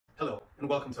and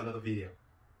welcome to another video.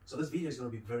 So this video is going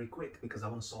to be very quick because I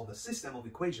want to solve a system of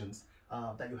equations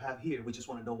that you have here. We just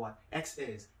want to know what x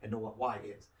is and know what y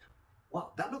is.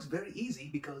 Well, that looks very easy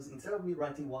because instead of me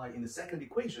writing y in the second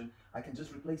equation, I can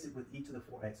just replace it with e to the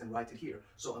 4x and write it here.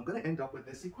 So I'm going to end up with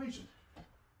this equation.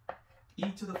 E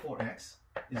to the 4x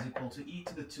is equal to e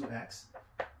to the 2x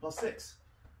plus 6.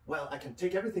 Well, I can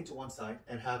take everything to one side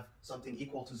and have something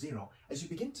equal to 0. As you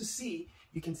begin to see,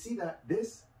 you can see that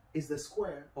this is the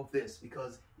square of this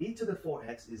because e to the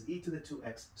 4x is e to the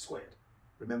 2x squared.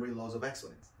 Remember your laws of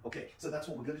exponents. Okay, so that's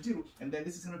what we're going to do. And then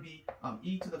this is going to be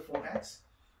e to the 4x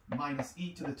minus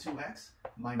e to the 2x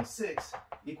minus 6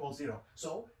 equals 0.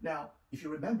 So now, if you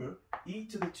remember, e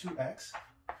to the 2x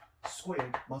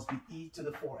squared must be e to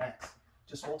the 4x.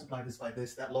 Just multiply this by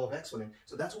this, that law of exponent.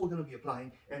 So that's what we're going to be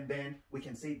applying. And then we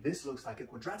can say this looks like a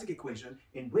quadratic equation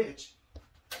in which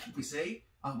we say,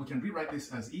 we can rewrite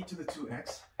this as e to the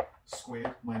 2x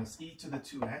squared minus e to the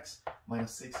 2x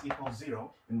minus 6 equals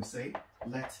 0. And we say,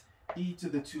 let e to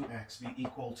the 2x be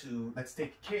equal to, let's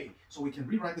take k. So we can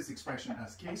rewrite this expression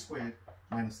as k squared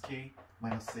minus k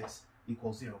minus 6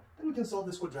 equals 0. Then we can solve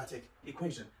this quadratic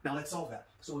equation. Now let's solve that.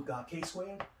 So we've got k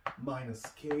squared minus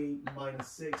k minus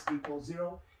 6 equals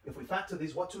 0. If we factor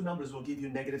these, what two numbers will give you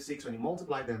negative 6 when you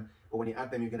multiply them, but when you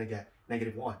add them, you're going to get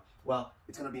negative 1? Well,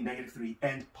 it's going to be negative 3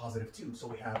 and positive 2. So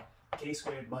we have k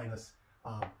squared minus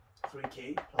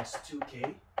 3k plus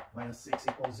 2k minus 6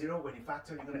 equals 0. When you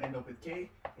factor, you're going to end up with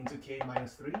k into k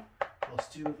minus 3 plus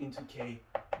 2 into k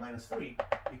minus 3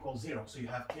 equals 0. So you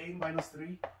have k minus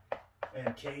 3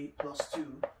 and k plus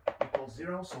 2 equals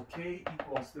 0. So k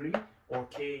equals 3 or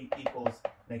k equals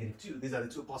negative 2. These are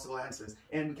the two possible answers.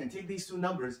 And we can take these two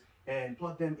numbers and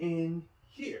plug them in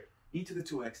here. E to the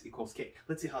 2x equals k.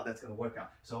 Let's see how that's going to work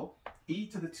out. So e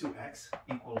to the 2x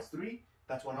equals 3.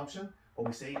 That's one option. Or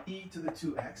we say e to the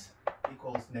 2x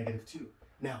equals negative 2.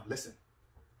 Now listen.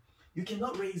 You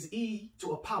cannot raise e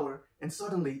to a power and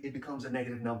suddenly it becomes a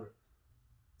negative number.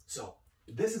 So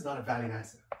this is not a valid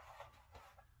answer.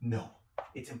 No,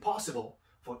 it's impossible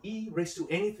for e raised to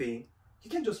anything. You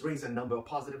can just raise a number, a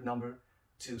positive number,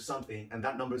 to something, and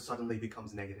that number suddenly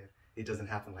becomes negative. It doesn't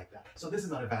happen like that. So this is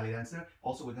not a valid answer.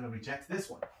 Also, we're going to reject this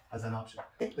one as an option.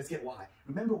 Okay, let's get y.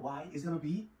 Remember, y is going to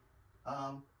be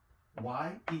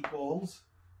y equals,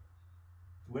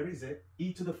 where is it?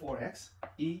 E to the 4x,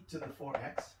 e to the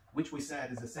 4x, which we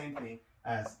said is the same thing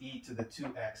as e to the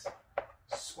 2x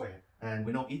squared. And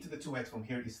we know e to the 2x from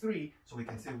here is 3, so we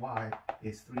can say y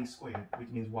is 3 squared, which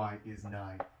means y is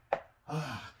 9.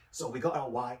 So we got our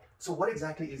y. So what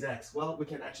exactly is x? Well, we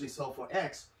can actually solve for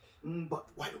x, but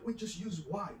why don't we just use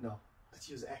y? No, let's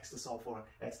use x to solve for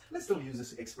x. Let's still use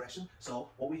this expression. So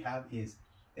what we have is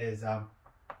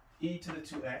e to the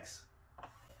 2x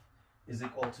is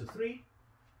equal to 3.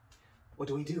 What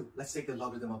do? Let's take the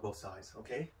logarithm of both sides,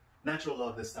 okay? Natural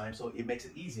log this time, so it makes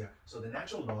it easier. So the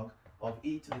natural log of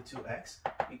e to the 2x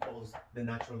equals the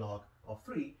natural log of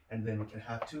 3, and then we can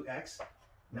have 2x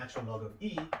natural log of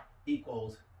e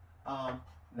equals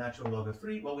natural log of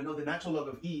 3. Well, we know the natural log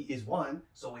of e is 1,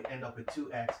 so we end up with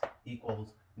 2x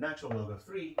equals natural log of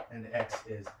 3, and the x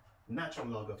is natural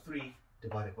log of 3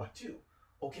 divided by 2.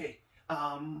 Okay,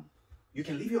 you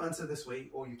can leave your answer this way,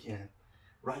 or you can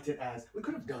write it as, we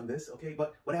could have done this, okay,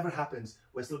 but whatever happens,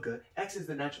 we're still good. X is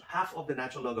the half of the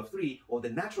natural log of 3, or the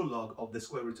natural log of the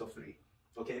square root of 3.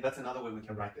 Okay, that's another way we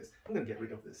can write this. I'm going to get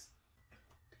rid of this.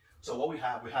 So what we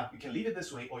have, you can leave it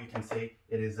this way, or you can say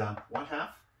it is 1/2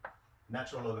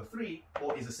 natural log of 3,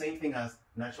 or is the same thing as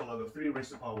natural log of 3 raised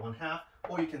to the power 1/2,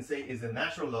 or you can say is the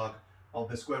natural log of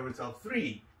the square root of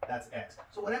 3, that's x.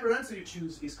 So whatever answer you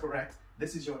choose is correct.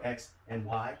 This is your x, and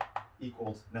y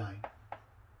equals 9.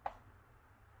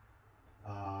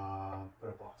 Put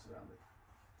a box around it.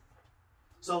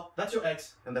 So that's your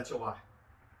x, and that's your y.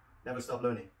 Never stop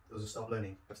learning. Those who stop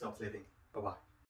learning have stopped living. Bye-bye.